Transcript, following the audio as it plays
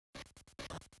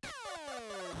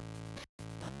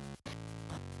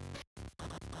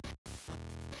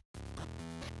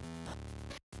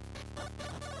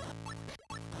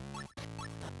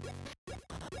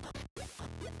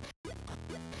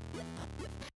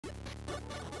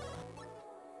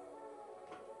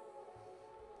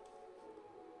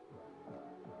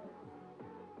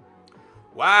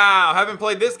Wow, haven't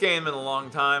played this game in a long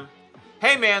time.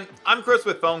 Hey man, I'm Chris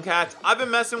with Phone Cats. I've been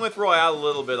messing with Royale a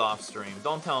little bit off stream.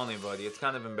 Don't tell anybody, it's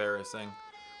kind of embarrassing.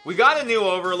 We got a new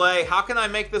overlay. How can I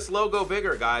make this logo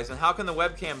bigger, guys? And how can the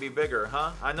webcam be bigger,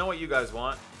 huh? I know what you guys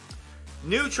want.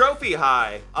 New trophy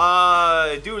high.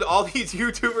 Dude, all these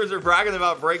YouTubers are bragging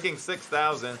about breaking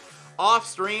 6,000. Off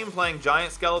stream playing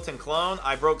Giant Skeleton Clone,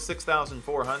 I broke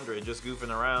 6,400 just goofing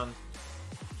around.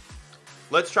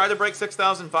 Let's try to break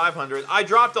 6,500. I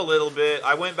dropped a little bit.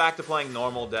 I went back to playing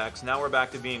normal decks. Now we're back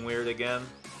to being weird again.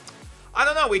 I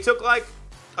don't know. We took like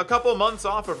a couple months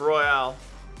off of Royale.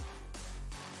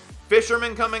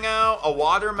 Fisherman coming out. A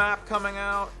water map coming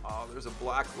out. Oh, there's a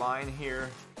black line here.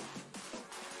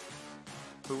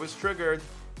 Who was triggered?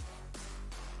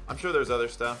 I'm sure there's other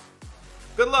stuff.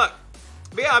 Good luck.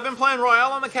 But yeah, I've been playing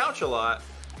Royale on the couch a lot.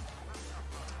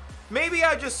 Maybe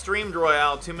I just streamed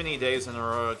Royale too many days in a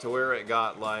row to where it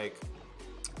got, like,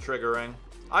 triggering.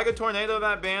 I could tornado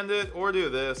that bandit or do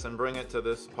this and bring it to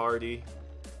this party.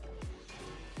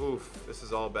 Oof, this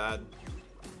is all bad.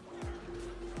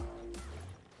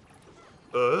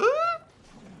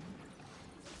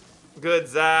 Good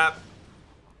zap.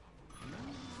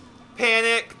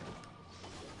 Panic.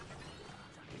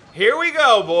 Here we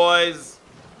go, boys.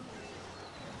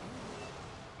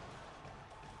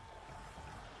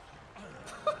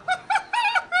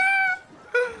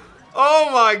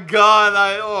 Oh my god,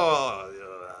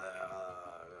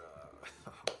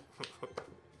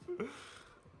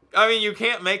 I mean, you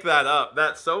can't make that up.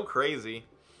 That's so crazy.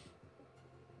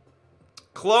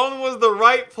 Clone was the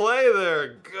right play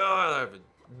there. God, I have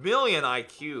a million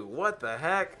IQ. What the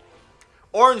heck?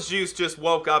 Orange Juice just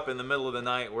woke up in the middle of the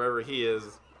night wherever he is.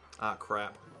 Ah,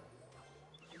 crap.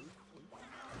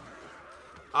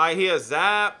 I hear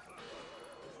zap.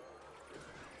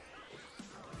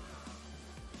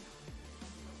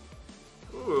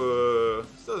 Ooh,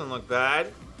 this doesn't look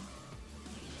bad.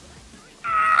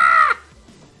 Ah!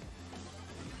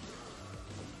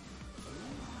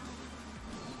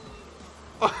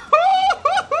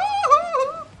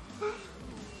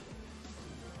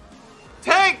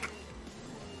 Tank!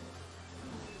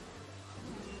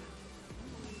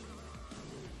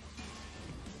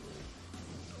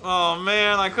 Oh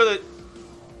man, I could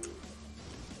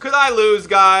I lose,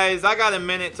 guys? I got a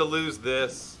minute to lose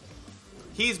this.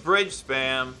 He's bridge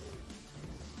spam.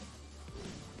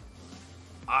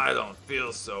 I don't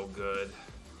feel so good.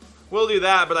 We'll do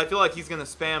that, but I feel like he's going to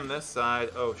spam this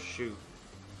side. Oh, shoot.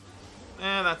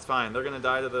 That's fine. They're going to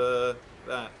die to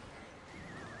that.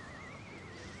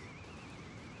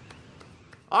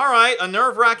 Alright, a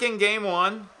nerve-wracking game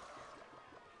one.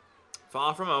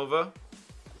 Far from over.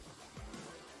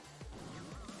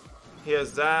 He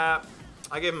has zap.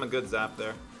 I gave him a good zap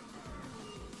there.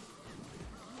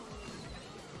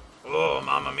 Oh,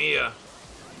 mamma mia.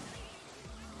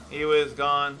 He was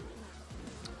gone.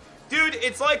 Dude,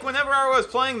 it's like whenever I was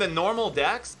playing the normal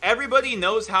decks, everybody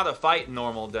knows how to fight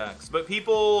normal decks, but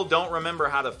people don't remember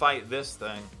how to fight this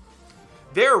thing.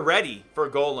 They're ready for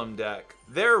Golem deck.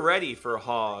 They're ready for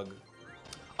Hog.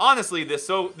 Honestly, this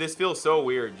feels so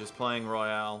weird just playing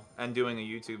Royale and doing a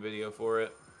YouTube video for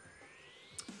it.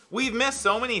 We've missed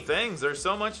so many things. There's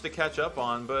so much to catch up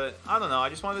on, but I don't know. I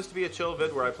just want this to be a chill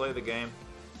vid where I play the game.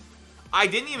 I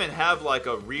didn't even have like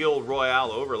a real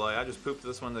Royale overlay. I just pooped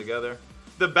this one together.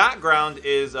 The background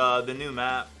is the new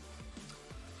map.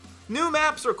 New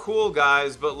maps are cool,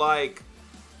 guys, but like,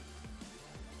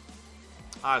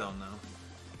 I don't know.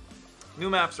 New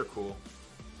maps are cool.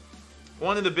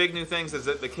 One of the big new things is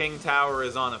that the King Tower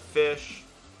is on a fish.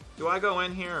 Do I go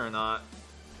in here or not?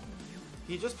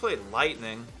 He just played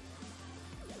Lightning.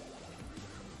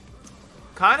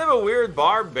 Kind of a weird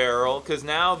barb barrel, because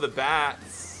now the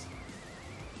bats...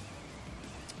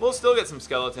 We'll still get some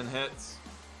skeleton hits.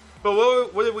 But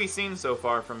what have we seen so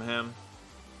far from him?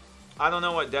 I don't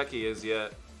know what deck he is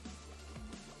yet.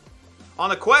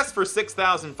 On a quest for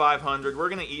 6,500, we're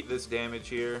going to eat this damage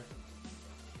here.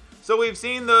 So we've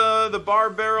seen the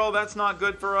barb barrel. That's not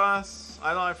good for us.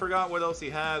 I forgot what else he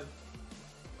had.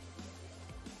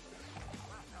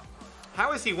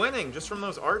 How is he winning? Just from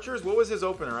those archers? What was his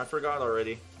opener? I forgot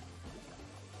already.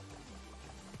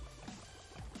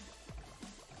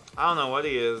 I don't know what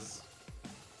he is.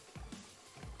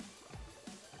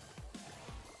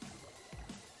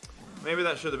 Maybe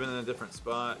that should have been in a different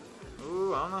spot.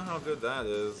 Ooh, I don't know how good that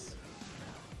is.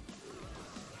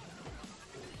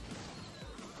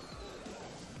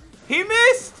 He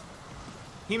missed!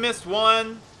 He missed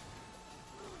one.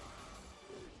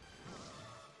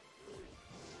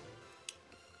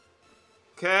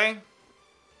 Okay.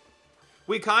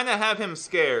 We kind of have him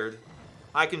scared.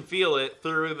 I can feel it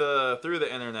through the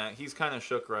internet. He's kind of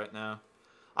shook right now.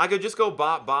 I could just go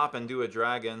bop bop and do a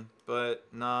dragon, but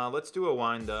nah, let's do a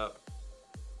wind up.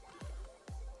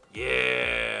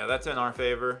 Yeah, that's in our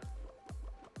favor.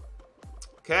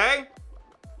 Okay.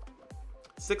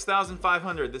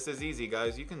 6,500. This is easy,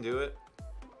 guys. You can do it.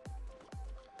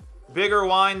 Bigger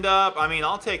wind up. I mean,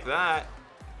 I'll take that.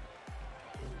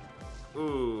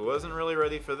 Ooh, wasn't really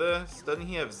ready for this. Doesn't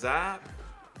he have zap?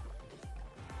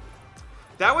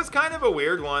 That was kind of a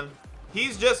weird one.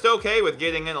 He's just okay with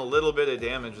getting in a little bit of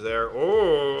damage there.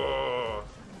 Oh.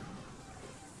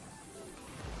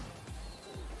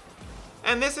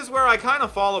 And this is where I kind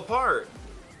of fall apart.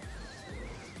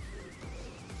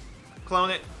 Clone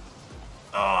it.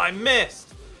 Oh, I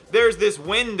missed. There's this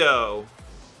window.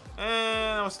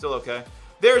 That was still okay.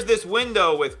 There's this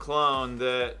window with clone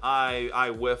that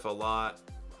I whiff a lot.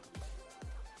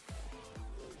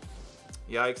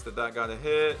 Yikes that got a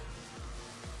hit.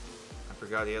 I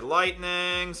forgot he had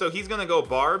lightning. So he's going to go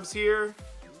barbs here.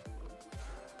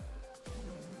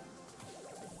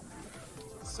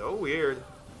 So weird.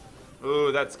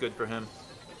 Ooh, that's good for him.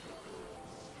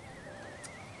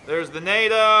 There's the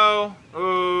NATO.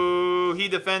 Ooh, he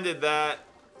defended that.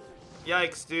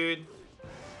 Yikes, dude.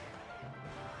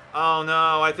 Oh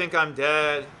no, I think I'm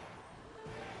dead.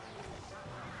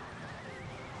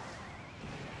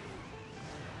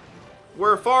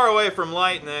 We're far away from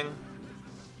lightning.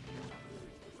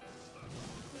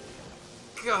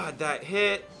 God, that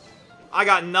hit. I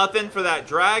got nothing for that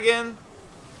dragon.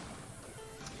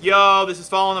 Yo, this is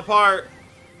falling apart.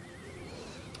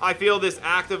 I feel this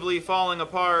actively falling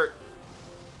apart.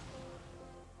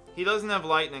 He doesn't have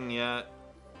lightning yet.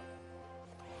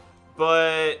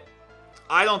 But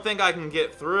I don't think I can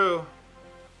get through.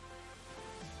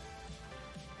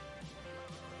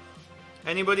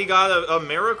 Anybody got a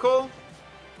miracle?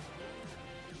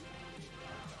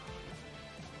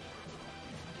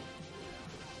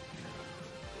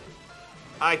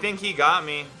 I think he got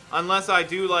me. Unless I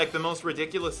do like the most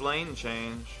ridiculous lane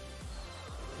change.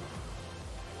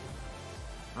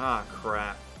 Ah,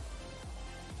 crap.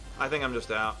 I think I'm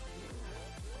just out.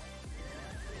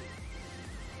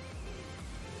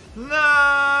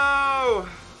 No!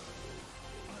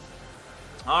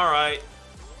 Alright.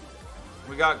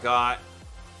 We got.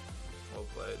 Well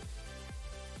played.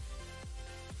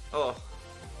 Oh.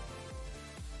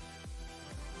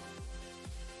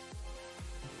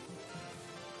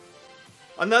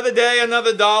 Another day,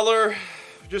 another dollar.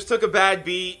 Just took a bad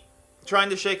beat.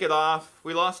 Trying to shake it off.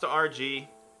 We lost to RG.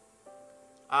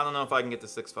 I don't know if I can get to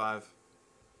 6-5.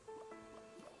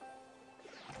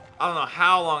 I don't know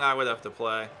how long I would have to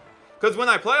play. Because when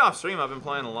I play off stream, I've been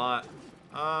playing a lot.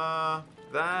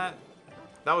 That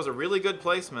was a really good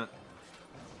placement.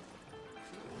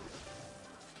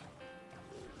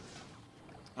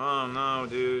 Oh no,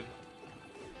 dude.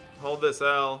 Hold this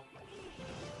L.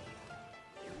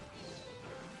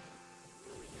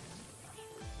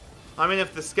 I mean,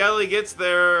 if the Skelly gets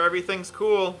there, everything's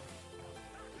cool.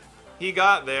 He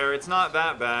got there. It's not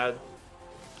that bad.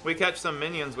 We catch some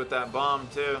minions with that bomb,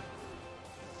 too.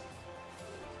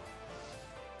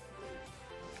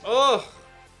 Oh!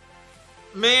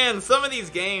 Man, some of these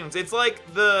games, it's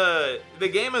like the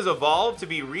game has evolved to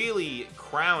be really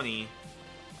crowny.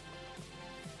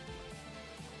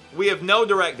 We have no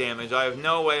direct damage. I have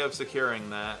no way of securing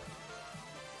that.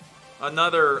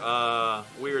 Another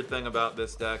weird thing about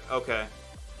this deck. Okay.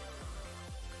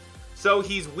 So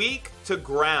he's weak to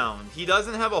ground. He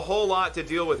doesn't have a whole lot to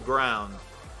deal with ground.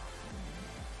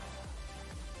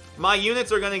 My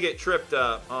units are going to get tripped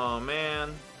up. Oh,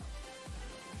 man.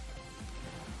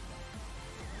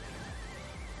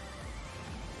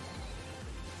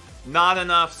 Not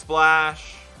enough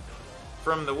splash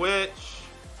from the witch.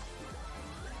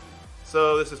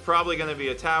 So this is probably going to be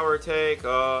a tower take.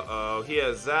 Uh-oh. He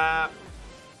has zap.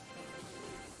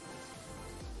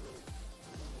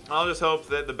 I'll just hope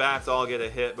that the bats all get a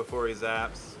hit before he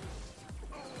zaps.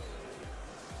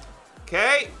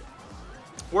 Okay.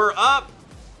 We're up.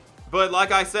 But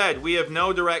like I said, we have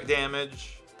no direct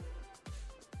damage.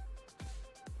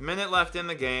 Minute left in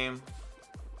the game.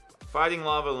 Fighting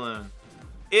Lava Loon.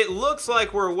 It looks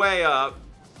like we're way up.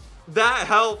 That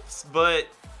helps, but...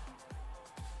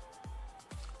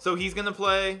 So he's going to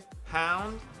play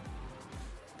Hound.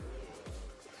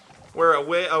 Where a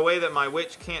way that my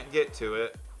witch can't get to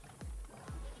it.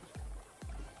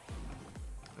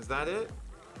 Is that it?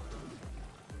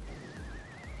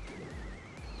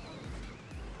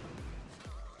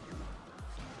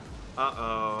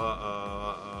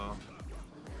 Uh-oh.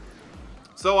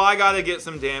 So I gotta get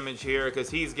some damage here,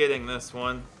 because he's getting this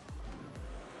one.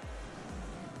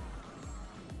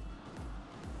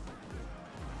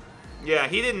 Yeah,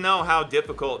 he didn't know how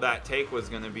difficult that take was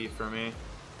going to be for me.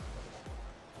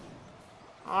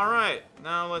 Alright,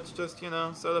 now let's just, you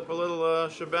know, set up a little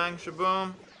shebang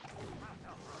shaboom.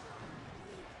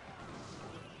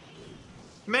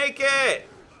 Make it!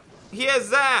 He has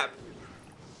zap!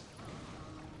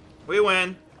 We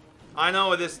win. I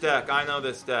know this deck. I know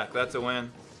this deck. That's a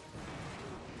win.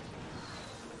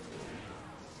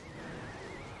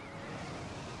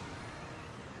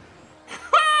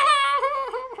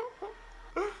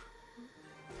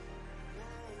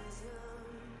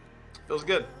 Feels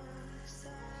good.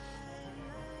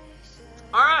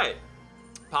 Alright.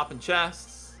 Popping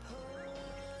chests.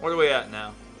 What are we at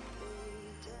now?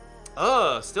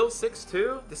 Still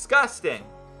 6-2? Disgusting.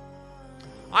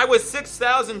 I was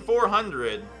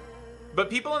 6,400. But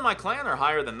people in my clan are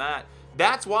higher than that.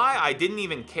 That's why I didn't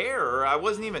even care, or I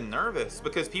wasn't even nervous,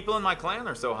 because people in my clan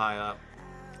are so high up.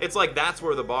 It's like that's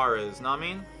where the bar is, know what I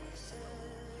mean?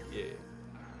 Yeah.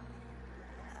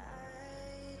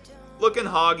 Looking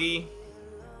hoggy.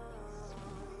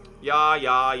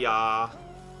 Yeah.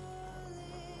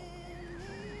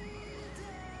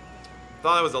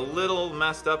 Thought I was a little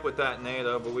messed up with that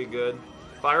NATO, but we good.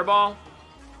 Fireball?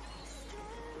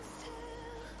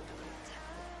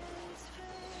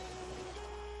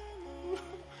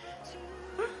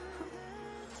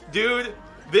 Dude,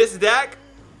 this deck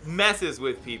messes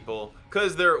with people.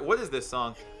 Because they're, what is this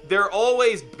song? They're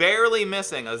always barely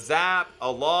missing a zap,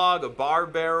 a log, a bar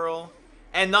barrel.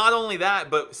 And not only that,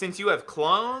 but since you have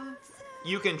clone,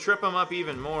 you can trip them up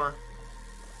even more.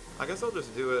 I guess I'll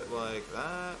just do it like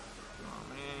that. Oh,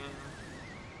 man.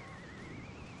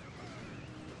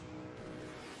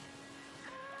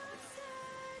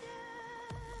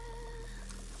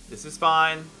 This is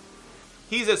fine.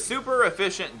 He's a super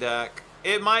efficient deck.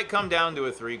 It might come down to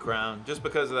a 3 crown, just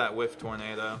because of that whiff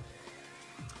tornado.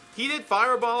 He did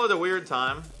Fireball at a weird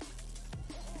time.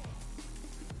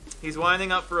 He's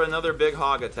winding up for another big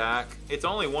hog attack. It's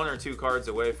only 1 or 2 cards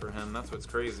away for him. That's what's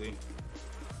crazy.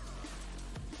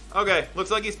 Okay, looks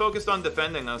like he's focused on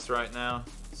defending us right now.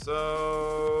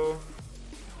 So...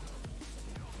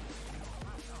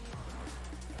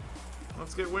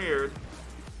 let's get weird.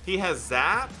 He has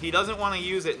Zap. He doesn't want to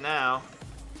use it now.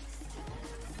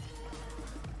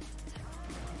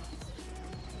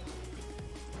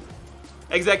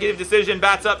 Executive decision,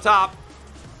 bats up top.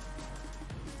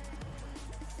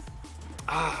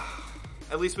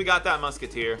 At least we got that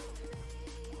Musketeer.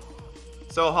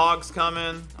 So Hog's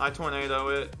coming. I tornado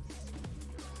it.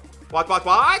 What?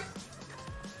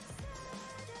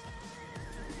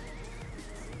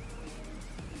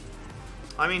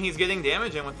 I mean, he's getting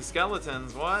damage in with the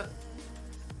skeletons. What?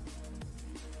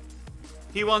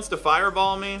 He wants to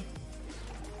fireball me.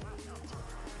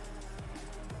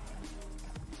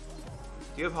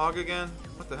 Do you have Hog again?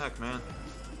 What the heck, man?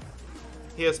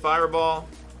 He has Fireball.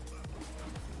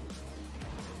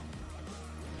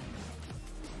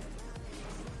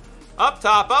 Up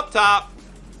top, up top!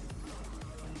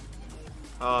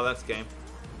 Oh, that's game.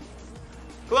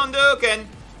 Clone Dukin!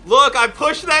 Look, I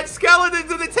pushed that skeleton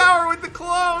to the tower with the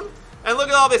clone! And look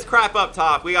at all this crap up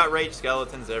top. We got rage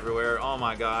skeletons everywhere. Oh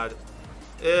my god.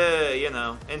 You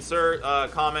know, insert a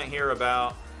comment here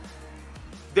about...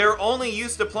 they're only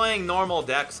used to playing normal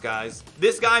decks, guys.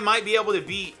 This guy might be able to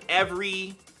beat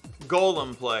every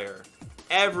Golem player,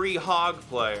 every Hog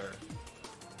player,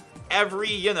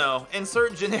 every, you know,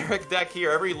 insert generic deck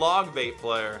here, every log bait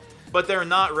player. But they're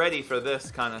not ready for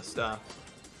this kind of stuff.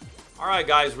 Alright,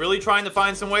 guys, really trying to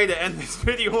find some way to end this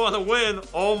video on a win.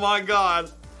 Oh my god.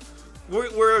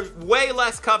 We're way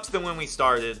less cups than when we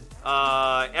started.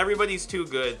 Everybody's too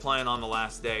good playing on the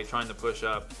last day, trying to push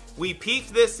up. We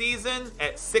peaked this season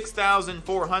at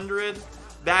 6,400.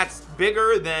 That's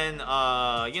bigger than,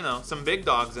 you know, some big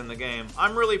dogs in the game.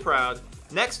 I'm really proud.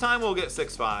 Next time we'll get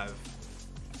 6-5.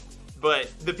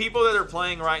 But the people that are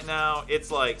playing right now,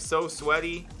 it's like so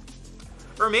sweaty.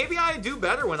 Or maybe I do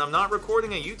better when I'm not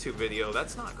recording a YouTube video.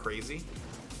 That's not crazy.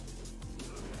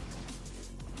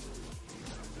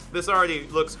 This already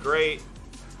looks great.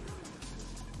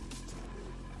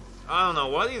 I don't know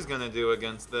what he's gonna do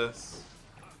against this.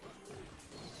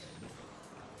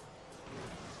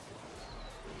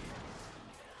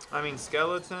 I mean,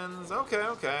 skeletons.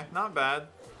 Okay. Not bad.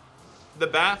 The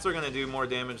bats are gonna do more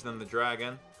damage than the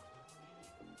dragon.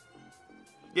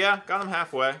 Yeah, got him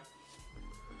halfway.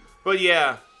 But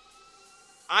yeah,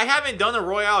 I haven't done a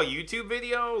Royale YouTube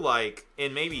video like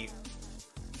in maybe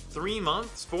 3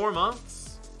 months, 4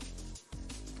 months.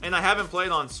 And I haven't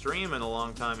played on stream in a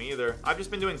long time either. I've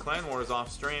just been doing Clan Wars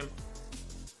off stream.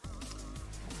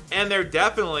 And there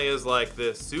definitely is like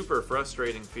this super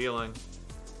frustrating feeling.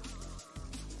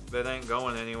 that ain't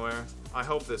going anywhere. I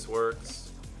hope this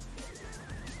works.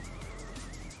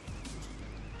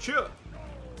 Chew.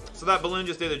 So that balloon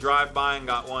just did a drive-by and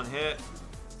got one hit.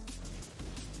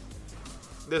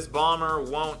 This bomber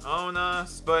won't own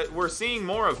us, but we're seeing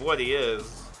more of what he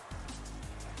is.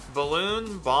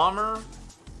 Balloon, bomber,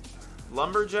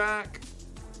 lumberjack.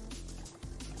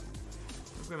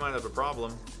 I think we might have a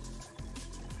problem.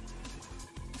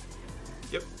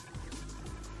 Yep.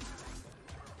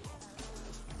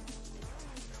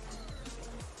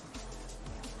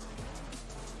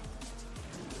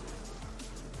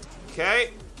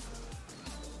 Okay.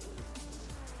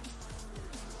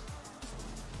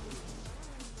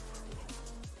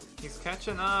 He's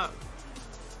catching up.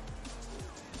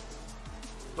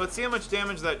 Let's see how much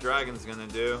damage that dragon's gonna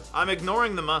do. I'm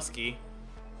ignoring the muskie.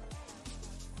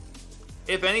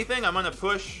 If anything, I'm gonna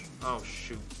push... Oh,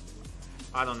 shoot.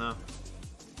 I don't know.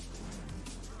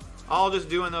 I'll just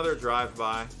do another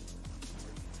drive-by.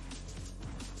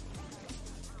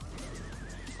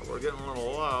 But we're getting a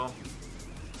little low.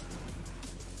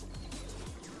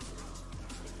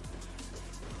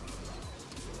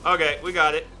 Okay, we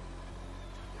got it.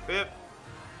 Bip.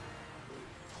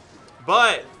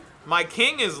 But my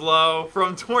king is low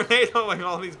from tornadoing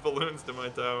all these balloons to my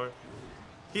tower.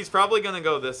 He's probably going to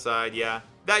go this side, yeah.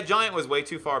 That giant was way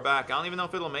too far back. I don't even know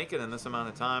if it'll make it in this amount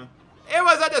of time. It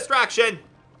was a distraction!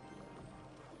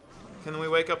 Can we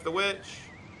wake up the witch?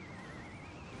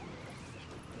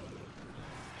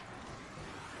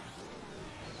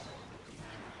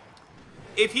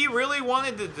 If he really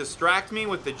wanted to distract me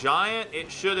with the giant, it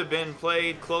should have been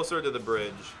played closer to the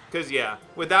bridge. Because, yeah,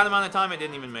 with that amount of time, it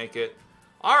didn't even make it.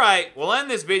 Alright, we'll end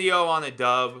this video on a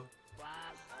dub.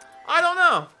 I don't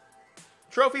know.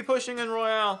 Trophy pushing in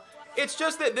Royale. It's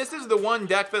just that this is the one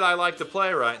deck that I like to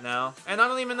play right now. And I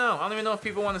don't even know. I don't even know if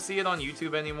people want to see it on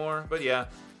YouTube anymore. But, yeah.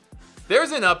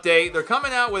 There's an update. They're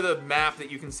coming out with a map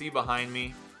that you can see behind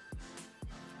me.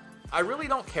 I really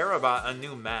don't care about a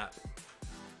new map.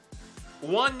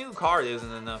 One new card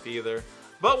isn't enough either.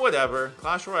 But whatever.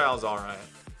 Clash Royale's alright.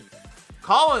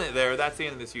 Calling it there. That's the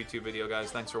end of this YouTube video,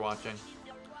 guys. Thanks for watching.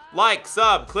 Like,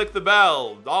 sub, click the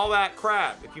bell, all that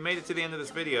crap. If you made it to the end of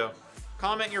this video,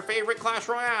 comment your favorite Clash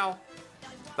Royale.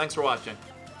 Thanks for watching.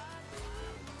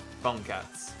 Phone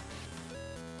Cats.